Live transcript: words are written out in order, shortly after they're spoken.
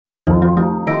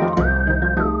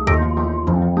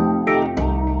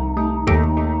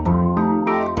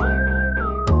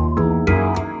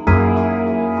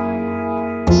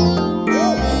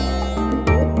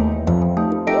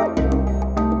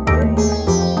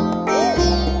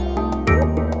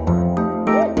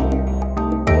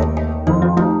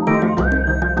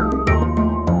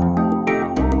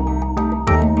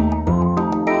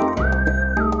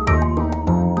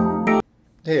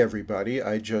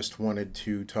everybody. I just wanted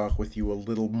to talk with you a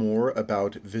little more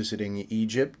about visiting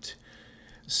Egypt.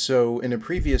 So, in a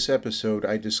previous episode,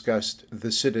 I discussed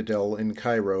the Citadel in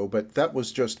Cairo, but that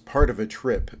was just part of a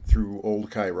trip through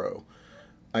Old Cairo.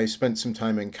 I spent some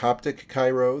time in Coptic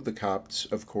Cairo. The Copts,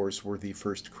 of course, were the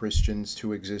first Christians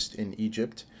to exist in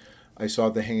Egypt. I saw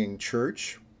the Hanging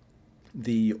Church,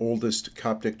 the oldest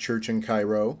Coptic church in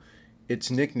Cairo. Its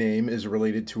nickname is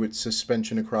related to its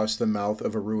suspension across the mouth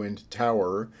of a ruined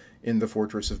tower in the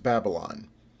fortress of Babylon.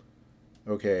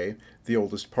 Okay, the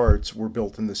oldest parts were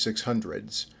built in the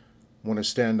 600s. Want to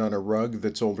stand on a rug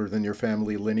that's older than your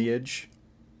family lineage?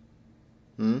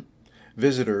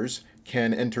 Visitors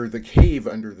can enter the cave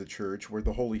under the church where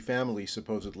the Holy Family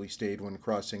supposedly stayed when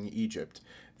crossing Egypt.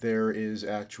 There is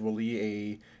actually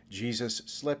a Jesus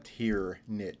slept here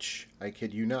niche. I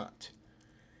kid you not.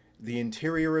 The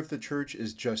interior of the church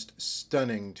is just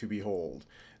stunning to behold.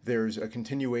 There's a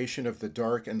continuation of the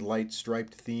dark and light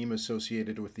striped theme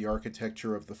associated with the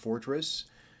architecture of the fortress,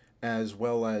 as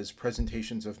well as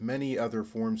presentations of many other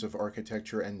forms of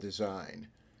architecture and design.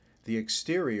 The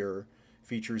exterior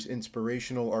features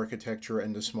inspirational architecture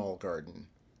and a small garden.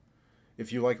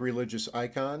 If you like religious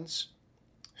icons,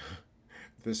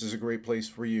 this is a great place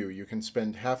for you. You can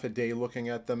spend half a day looking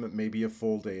at them, maybe a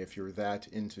full day if you're that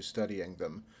into studying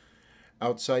them.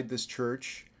 Outside this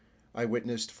church, I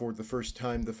witnessed for the first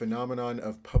time the phenomenon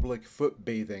of public foot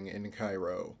bathing in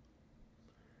Cairo.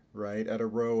 Right? At a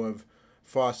row of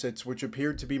faucets which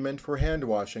appeared to be meant for hand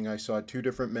washing, I saw two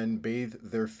different men bathe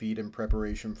their feet in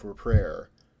preparation for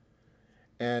prayer.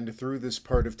 And through this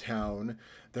part of town,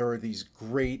 there are these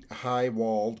great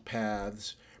high-walled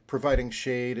paths providing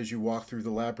shade as you walk through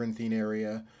the labyrinthine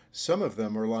area. Some of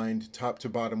them are lined top to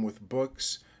bottom with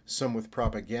books, some with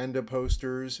propaganda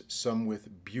posters, some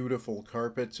with beautiful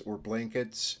carpets or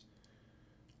blankets,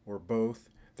 or both.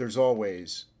 There's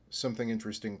always something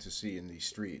interesting to see in these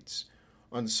streets.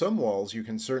 On some walls, you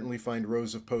can certainly find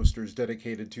rows of posters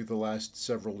dedicated to the last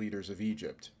several leaders of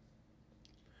Egypt.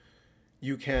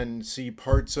 You can see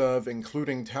parts of,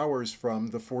 including towers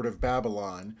from, the Fort of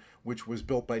Babylon, which was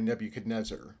built by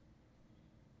Nebuchadnezzar.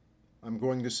 I'm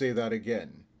going to say that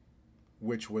again.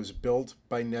 Which was built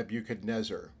by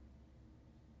Nebuchadnezzar.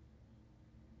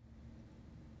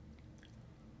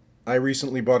 I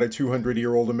recently bought a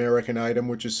 200-year-old American item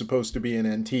which is supposed to be an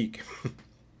antique.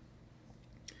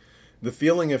 The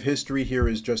feeling of history here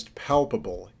is just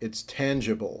palpable. It's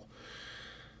tangible.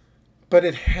 But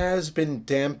it has been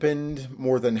dampened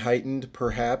more than heightened,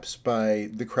 perhaps, by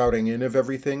the crowding in of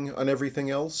everything on everything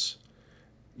else.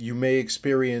 You may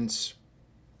experience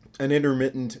an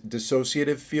intermittent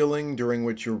dissociative feeling during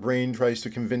which your brain tries to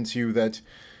convince you that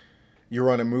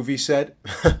you're on a movie set.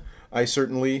 I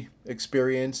certainly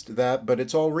experienced that, but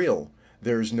it's all real.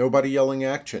 There's nobody yelling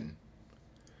action.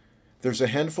 There's a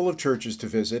handful of churches to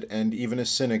visit and even a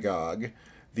synagogue.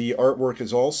 The artwork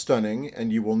is all stunning,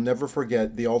 and you will never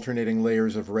forget the alternating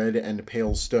layers of red and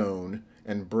pale stone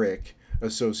and brick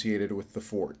associated with the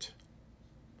fort.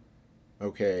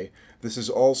 Okay, this is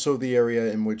also the area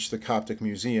in which the Coptic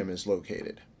Museum is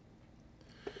located.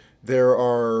 There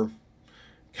are,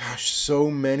 so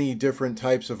many different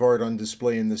types of art on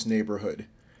display in this neighborhood.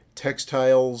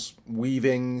 Textiles,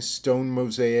 weaving, stone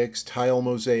mosaics, tile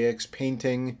mosaics,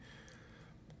 painting,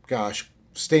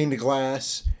 stained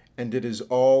glass, and it is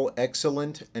all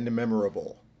excellent and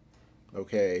memorable.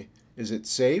 Okay, is it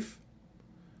safe?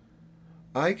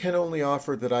 I can only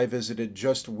offer that I visited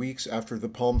just weeks after the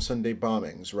Palm Sunday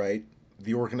bombings, right?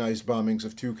 The organized bombings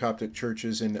of two Coptic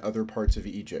churches in other parts of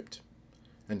Egypt.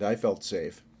 And I felt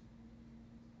safe.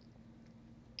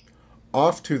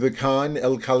 Off to the Khan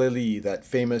el-Khalili, that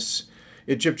famous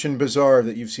Egyptian bazaar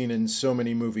that you've seen in so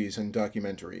many movies and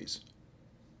documentaries.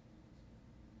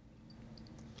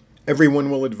 Everyone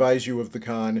will advise you of the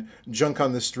Khan, junk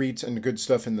on the streets and good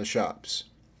stuff in the shops.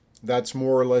 That's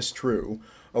more or less true.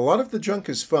 A lot of the junk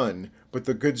is fun, but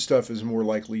the good stuff is more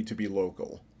likely to be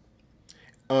local.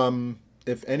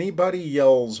 If anybody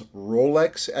yells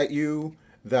Rolex at you,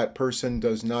 that person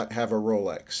does not have a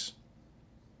Rolex.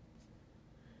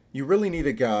 You really need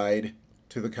a guide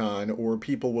to the Khan, or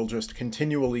people will just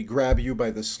continually grab you by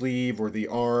the sleeve or the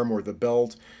arm or the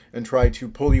belt and try to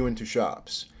pull you into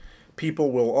shops.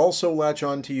 People will also latch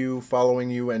onto you, following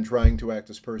you, and trying to act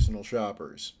as personal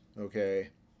shoppers.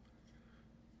 Okay?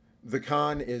 The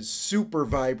Khan is super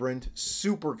vibrant,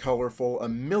 super colorful, a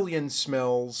million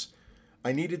smells.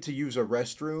 I needed to use a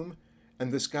restroom,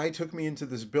 and this guy took me into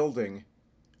this building,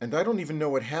 and I don't even know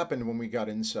what happened when we got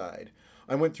inside.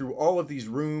 I went through all of these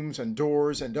rooms and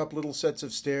doors and up little sets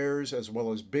of stairs, as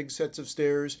well as big sets of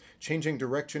stairs, changing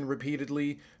direction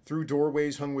repeatedly, through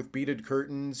doorways hung with beaded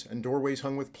curtains, and doorways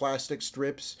hung with plastic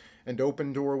strips, and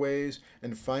open doorways,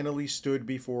 and finally stood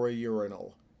before a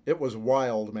urinal. It was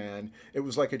wild, man. It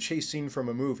was like a chase scene from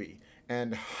a movie.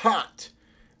 And hot!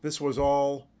 This was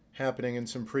all happening in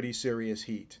some pretty serious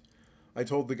heat. I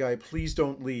told the guy, please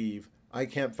don't leave. I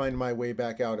can't find my way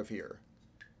back out of here.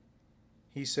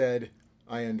 He said,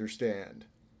 I understand.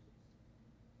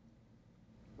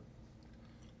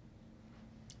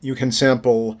 You can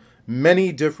sample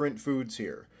many different foods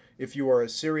here. If you are a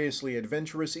seriously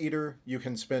adventurous eater, you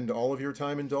can spend all of your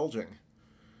time indulging.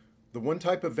 The one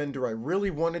type of vendor I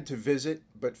really wanted to visit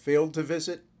but failed to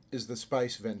visit is the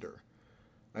spice vendor.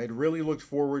 I had really looked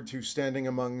forward to standing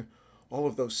among all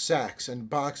of those sacks and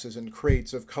boxes and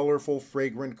crates of colorful,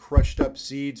 fragrant, crushed up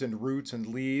seeds and roots and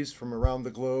leaves from around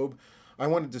the globe. I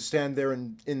wanted to stand there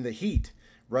in the heat,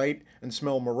 right? And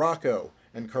smell Morocco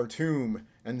and Khartoum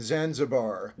and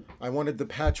Zanzibar. I wanted the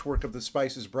patchwork of the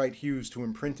spice's bright hues to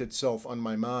imprint itself on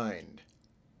my mind.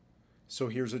 So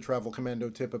here's a Travel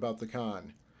Commando tip about the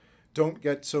con. Don't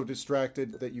get so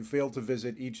distracted that you fail to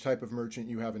visit each type of merchant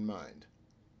you have in mind.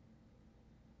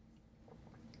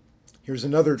 Here's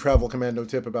another Travel Commando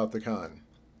tip about the con.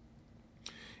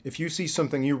 If you see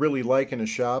something you really like in a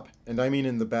shop, and I mean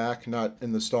in the back, not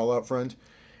in the stall out front,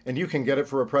 and you can get it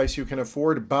for a price you can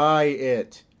afford, buy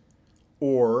it.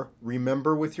 Or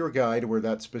remember with your guide where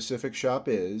that specific shop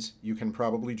is. You can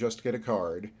probably just get a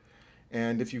card.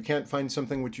 And if you can't find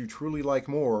something which you truly like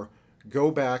more, go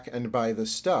back and buy the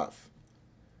stuff.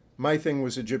 My thing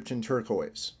was Egyptian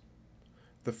turquoise.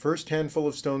 The first handful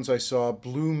of stones I saw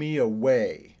blew me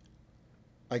away.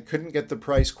 I couldn't get the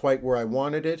price quite where I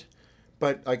wanted it,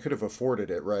 but I could have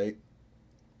afforded it, right?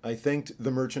 I thanked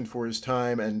the merchant for his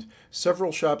time and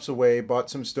several shops away bought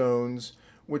some stones,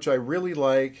 which I really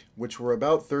like, which were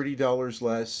about $30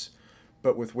 less,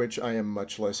 but with which I am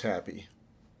much less happy.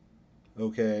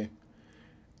 Okay.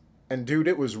 And dude,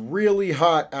 it was really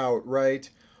hot out, right?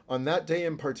 On that day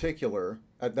in particular,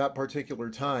 at that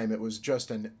particular time, it was just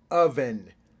an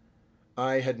oven.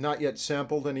 I had not yet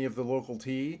sampled any of the local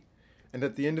tea, and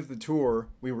at the end of the tour,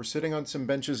 we were sitting on some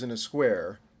benches in a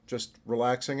square, just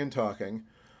relaxing and talking.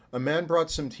 A man brought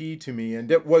some tea to me,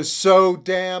 and it was so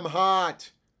damn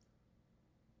hot!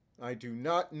 I do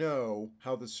not know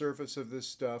how the surface of this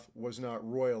stuff was not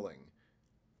roiling.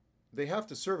 They have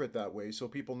to serve it that way so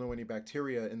people know any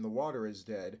bacteria in the water is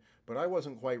dead, but I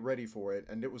wasn't quite ready for it,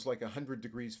 and it was like 100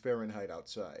 degrees Fahrenheit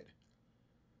outside.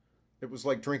 It was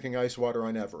like drinking ice water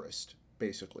on Everest,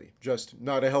 basically. Just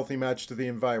not a healthy match to the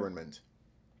environment.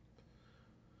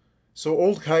 So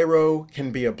Old Cairo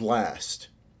can be a blast.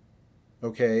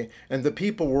 Okay? And the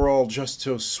people were all just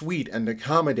so sweet and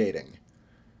accommodating.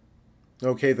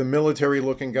 Okay, the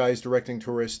military-looking guys directing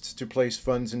tourists to place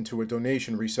funds into a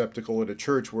donation receptacle at a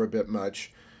church were a bit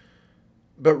much,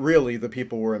 but really, the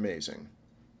people were amazing.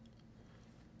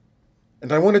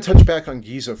 And I want to touch back on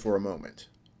Giza for a moment.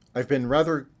 I've been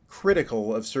rather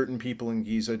critical of certain people in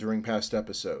Giza during past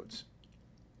episodes.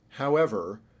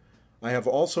 However, I have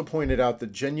also pointed out the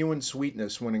genuine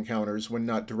sweetness one encounters when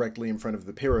not directly in front of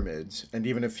the pyramids, and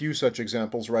even a few such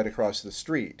examples right across the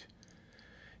street.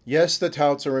 Yes, the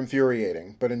touts are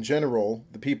infuriating, but in general,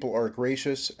 the people are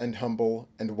gracious and humble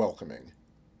and welcoming.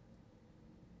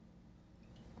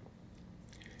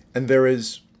 And there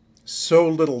is so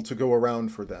little to go around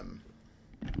for them.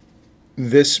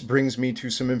 This brings me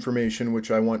to some information which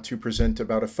I want to present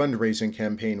about a fundraising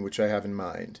campaign which I have in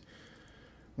mind.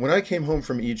 When I came home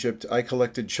from Egypt, I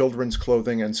collected children's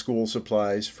clothing and school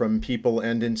supplies from people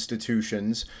and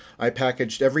institutions. I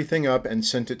packaged everything up and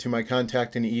sent it to my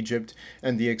contact in Egypt,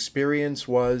 and the experience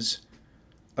was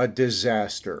a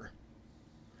disaster.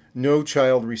 No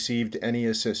child received any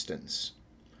assistance.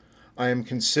 I am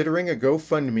considering a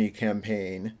GoFundMe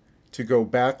campaign to go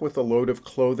back with a load of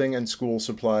clothing and school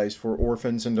supplies for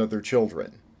orphans and other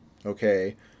children.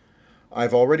 Okay?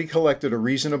 I've already collected a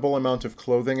reasonable amount of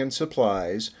clothing and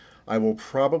supplies. I will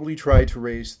probably try to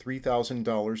raise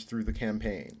 $3,000 through the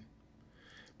campaign.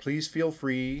 Please feel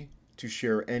free to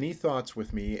share any thoughts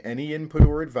with me, any input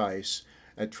or advice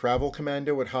at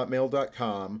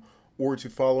travelcommando@hotmail.com or to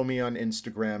follow me on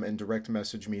Instagram and direct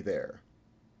message me there.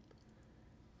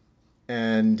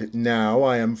 And now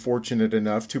I am fortunate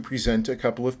enough to present a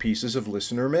couple of pieces of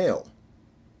listener mail.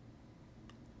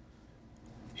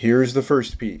 Here's the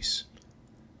first piece.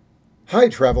 Hi,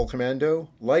 Travel Commando.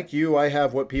 Like you, I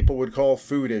have what people would call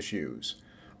food issues.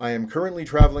 I am currently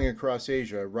traveling across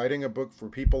Asia, writing a book for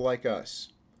people like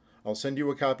us. I'll send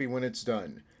you a copy when it's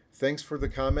done. Thanks for the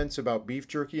comments about beef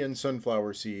jerky and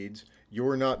sunflower seeds.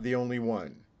 You're not the only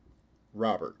one.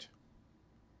 Robert.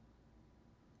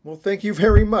 Well, thank you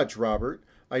very much, Robert.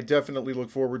 I definitely look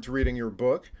forward to reading your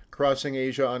book. Crossing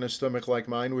Asia on a stomach like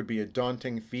mine would be a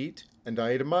daunting feat, and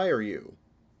I admire you.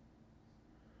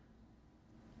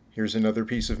 Here's another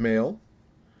piece of mail.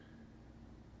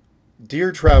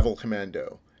 Dear Travel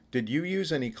Commando, did you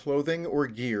use any clothing or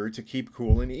gear to keep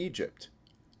cool in Egypt?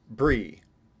 Bree.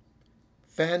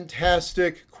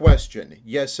 Fantastic question.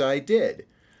 Yes, I did.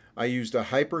 I used a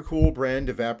Hypercool brand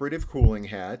evaporative cooling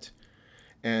hat,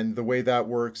 and the way that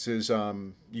works is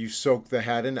you soak the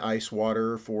hat in ice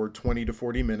water for 20 to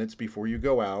 40 minutes before you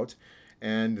go out,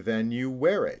 and then you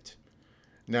wear it.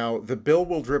 Now, the bill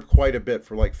will drip quite a bit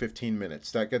for like 15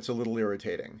 minutes. That gets a little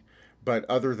irritating. But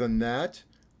other than that,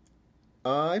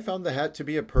 I found the hat to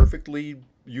be a perfectly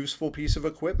useful piece of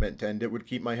equipment, and it would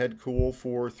keep my head cool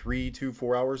for 3 to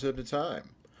 4 hours at a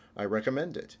time. I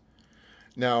recommend it.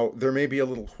 Now, there may be a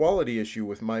little quality issue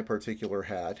with my particular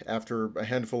hat. After a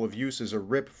handful of uses, a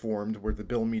rip formed where the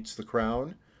bill meets the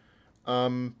crown.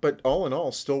 But all in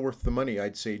all, still worth the money,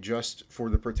 I'd say, just for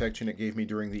the protection it gave me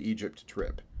during the Egypt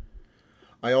trip.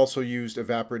 I also used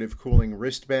evaporative cooling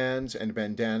wristbands and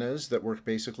bandanas that work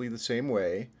basically the same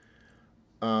way.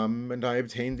 And I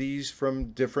obtained these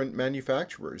from different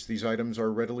manufacturers. These items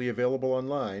are readily available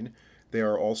online. They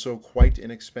are also quite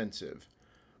inexpensive.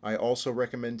 I also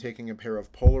recommend taking a pair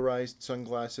of polarized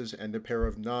sunglasses and a pair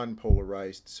of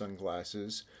non-polarized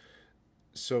sunglasses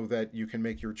so that you can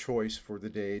make your choice for the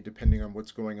day depending on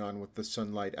what's going on with the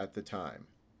sunlight at the time.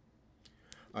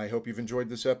 I hope you've enjoyed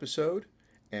this episode,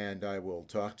 and I will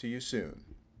talk to you soon.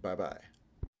 Bye-bye.